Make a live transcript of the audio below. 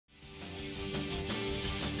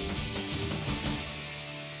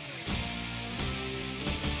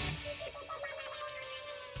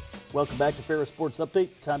Welcome back to Ferris Sports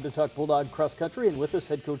Update. Time to talk Bulldog cross country, and with us,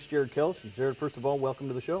 head coach Jared Kelsh. And Jared, first of all, welcome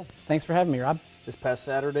to the show. Thanks for having me, Rob. This past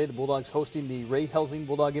Saturday, the Bulldogs hosting the Ray Helsing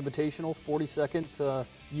Bulldog Invitational, 42nd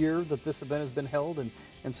year that this event has been held, and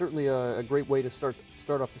certainly a great way to start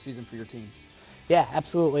off the season for your team. Yeah,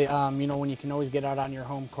 absolutely. You know, when you can always get out on your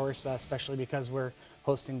home course, especially because we're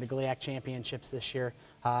hosting the GLIAC Championships this year,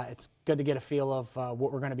 it's good to get a feel of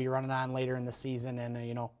what we're going to be running on later in the season, and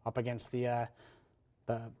you know, up against the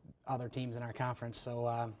other teams in our conference.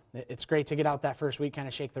 So it's great to get out that first week, kind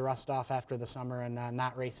of shake the rust off after the summer and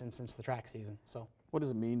not racing since the track season. So. What does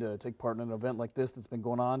it mean to take part in an event like this that's been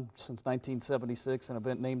going on since 1976, an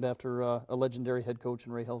event named after a legendary head coach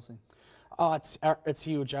in Ray Helsing? Oh, it's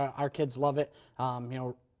huge. Our kids love it. You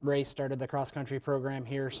know, Ray started the cross country program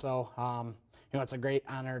here, so you know, it's a great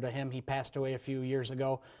honor to him. He passed away a few years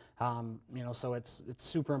ago. You know, so it's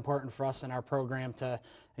super important for us in our program to,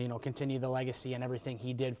 you know, continue the legacy and everything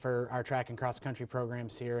he did for our track and cross country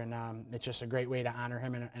programs here, and it's just a great way to honor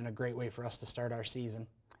him and a great way for us to start our season.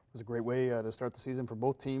 It was a great way to start the season for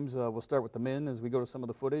both teams. We'll start with the men as we go to some of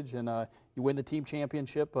the footage, and you win the team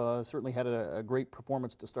championship. Certainly had a great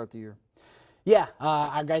performance to start the year. Yeah,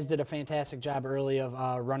 our guys did a fantastic job early of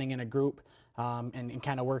running in a group and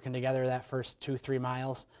kind of working together that first 2-3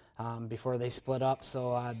 miles before they split up.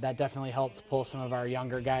 So that definitely helped pull some of our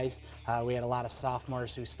younger guys. We had a lot of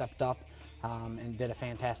sophomores who stepped up and did a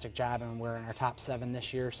fantastic job, and we're in our top 7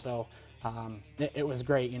 this year. So it was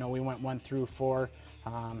great. You know, we went 1 through 4.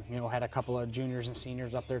 You know, had a couple of juniors and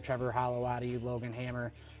seniors up there. Trevor Holowati, Logan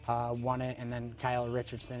Hammer won it, and then Kyle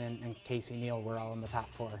Richardson and Casey Neal were all in the top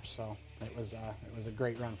 4. So it was a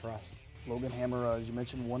great run for us. Logan Hammer, as you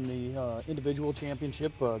mentioned, won the individual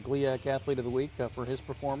championship, GLIAC Athlete of the Week for his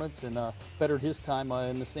performance, and bettered his time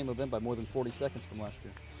in the same event by more than 40 seconds from last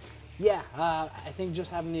year. Yeah, I think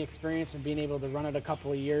just having the experience and being able to run it a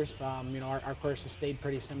couple of years, you know, our course has stayed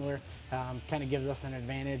pretty similar, kind of gives us an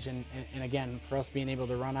advantage, and again, for us being able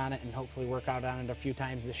to run on it and hopefully work out on it a few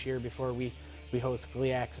times this year before we host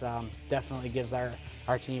GLIACs, definitely gives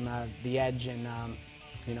our team the edge, and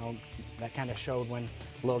you know, that kind of showed when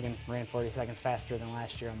Logan ran 40 seconds faster than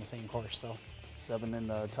last year on the same course. So 7 in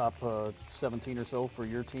the top 17 or so for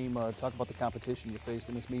your team. Talk about the competition you faced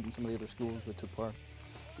in this meet and some of the other schools that took part.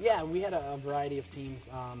 Yeah, we had a variety of teams,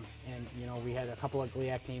 and you know, we had a couple of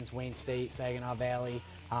GLIAC teams, Wayne State, Saginaw Valley,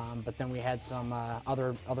 but then we had some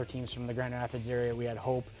other teams from the Grand Rapids area. We had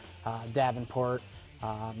Hope, Davenport,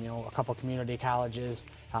 you know, a couple community colleges.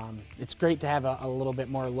 It's great to have a little bit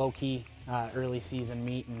more low-key early season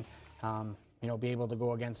meet, and you know, be able to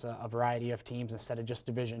go against a variety of teams instead of just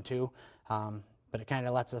Division II. But it kind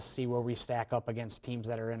of lets us see where we stack up against teams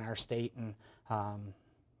that are in our state, and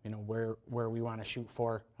you know, where we want to shoot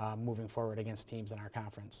for moving forward against teams in our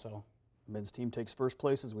conference. So. Men's team takes first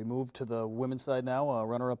place as we move to the women's side now.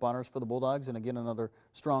 Runner-up honors for the Bulldogs, and again another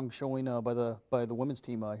strong showing by the women's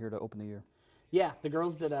team here to open the year. Yeah, the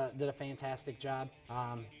girls did a fantastic job.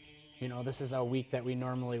 You know, this is a week that we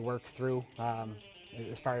normally work through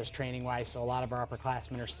as far as training-wise, so a lot of our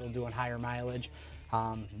upperclassmen are still doing higher mileage.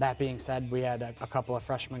 That being said, we had a couple of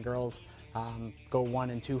freshman girls go 1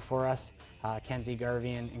 and 2 for us. Kenzie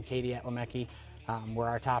Garvey and Katie Atlamecki were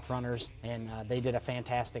our top runners, and they did a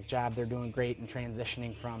fantastic job. They're doing great in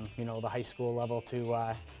transitioning from, you know, the high school level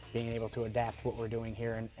to being able to adapt what we're doing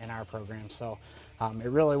here in our program. So it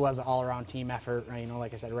really was an all-around team effort. You know,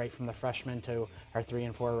 like I said, right from the freshmen to our 3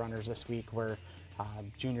 and 4 runners this week were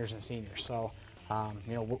juniors and seniors. So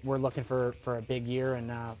you know, we're looking for a big year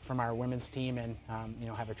and from our women's team, and you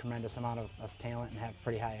know, have a tremendous amount of talent and have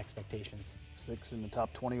pretty high expectations. 6 in the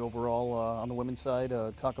top 20 overall on the women's side.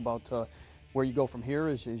 Talk about where you go from here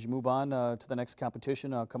as you move on to the next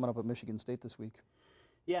competition coming up at Michigan State this week.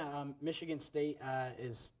 Yeah, Michigan State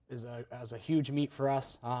is a huge meet for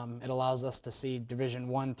us. It allows us to see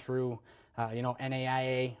Division I through you know,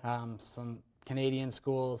 NAIA, some Canadian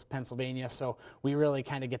schools, Pennsylvania. So we really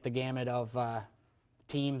kind of get the gamut of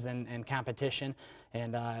teams and competition,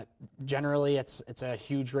 and generally it's a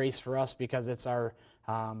huge race for us because it's our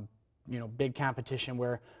you know, big competition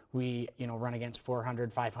where we, you know, run against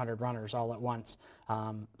 400, 500 runners all at once.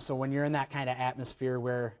 So when you're in that kind of atmosphere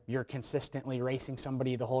where you're consistently racing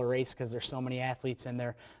somebody the whole race because there's so many athletes in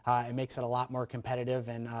there, it makes it a lot more competitive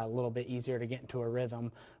and a little bit easier to get into a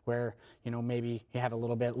rhythm where, you know, maybe you have a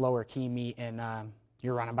little bit lower key meet and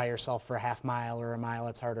you're running by yourself for a half mile or a mile.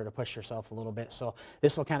 It's harder to push yourself a little bit. So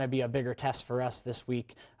this will kind of be a bigger test for us this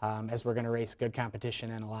week as we're going to race good competition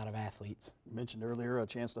and a lot of athletes. You mentioned earlier a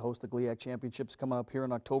chance to host the GLIAC Championships coming up here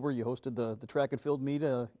in October. You hosted the track and field meet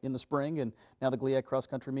in the spring, and now the GLIAC cross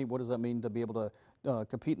country meet. What does that mean to be able to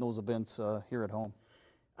compete in those events here at home?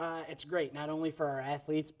 It's great, not only for our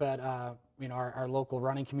athletes, but you know, our local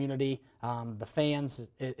running community, the fans.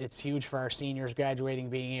 It's huge for our seniors graduating,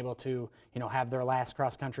 being able to, you know, have their last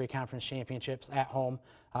cross-country conference championships at home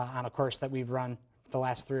on a course that we've run the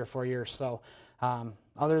last 3 or 4 years. So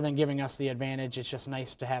other than giving us the advantage, it's just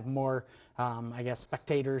nice to have more, I guess,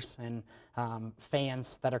 spectators and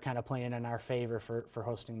fans that are kind of playing in our favor for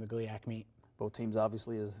hosting the GLIAC meet. Both teams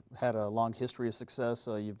obviously has had a long history of success.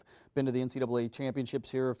 You've been to the NCAA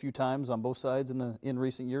championships here a few times on both sides in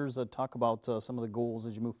recent years. Talk about some of the goals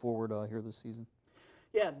as you move forward here this season.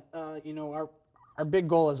 Yeah, you know, our big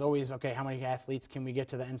goal is always, okay, how many athletes can we get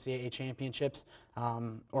to the NCAA championships,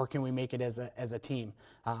 or can we make it as a team?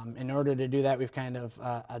 In order to do that, we've kind of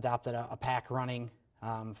adopted a pack running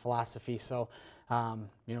philosophy. So,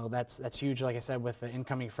 you know, that's huge, like I said, with the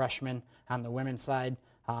incoming freshmen on the women's side.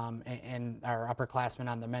 And our upperclassmen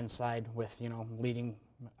on the men's side with, you know, leading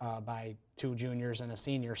by 2 juniors and a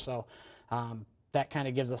senior. So that kind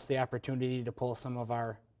of gives us the opportunity to pull some of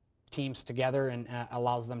our teams together and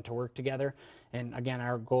allows them to work together. And again,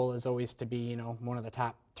 our goal is always to be, you know, one of the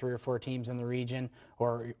top 3 or 4 teams in the region,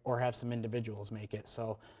 or have some individuals make it.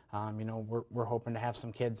 So, you know, we're hoping to have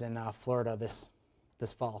some kids in Florida this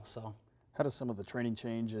fall. So. How does some of the training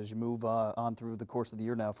change as you move on through the course of the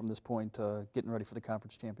year now from this point, getting ready for the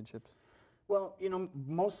conference championships? Well, you know,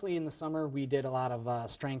 mostly in the summer we did a lot of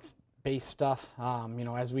strength-based stuff. You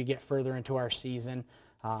know, as we get further into our season,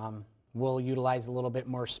 we'll utilize a little bit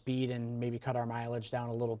more speed and maybe cut our mileage down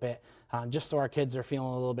a little bit, just so our kids are feeling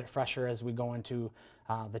a little bit fresher as we go into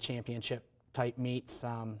the championship-type meets,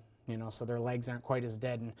 you know, so their legs aren't quite as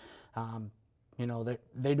dead. And you know,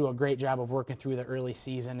 they do a great job of working through the early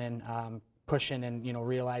season and pushing and, you know,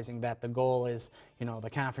 realizing that the goal is, you know, the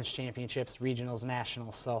conference championships, regionals,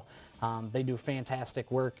 nationals. So they do fantastic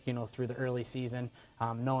work, you know, through the early season,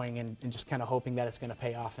 knowing and just kind of hoping that it's going to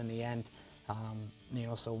pay off in the end. You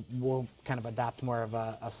know, so we'll kind of adopt more of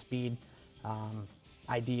a speed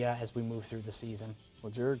idea as we move through the season.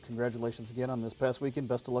 Well, Jared, congratulations again on this past weekend.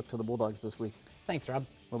 Best of luck to the Bulldogs this week. Thanks, Rob.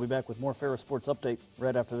 We'll be back with more Ferris Sports Update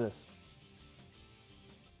right after this.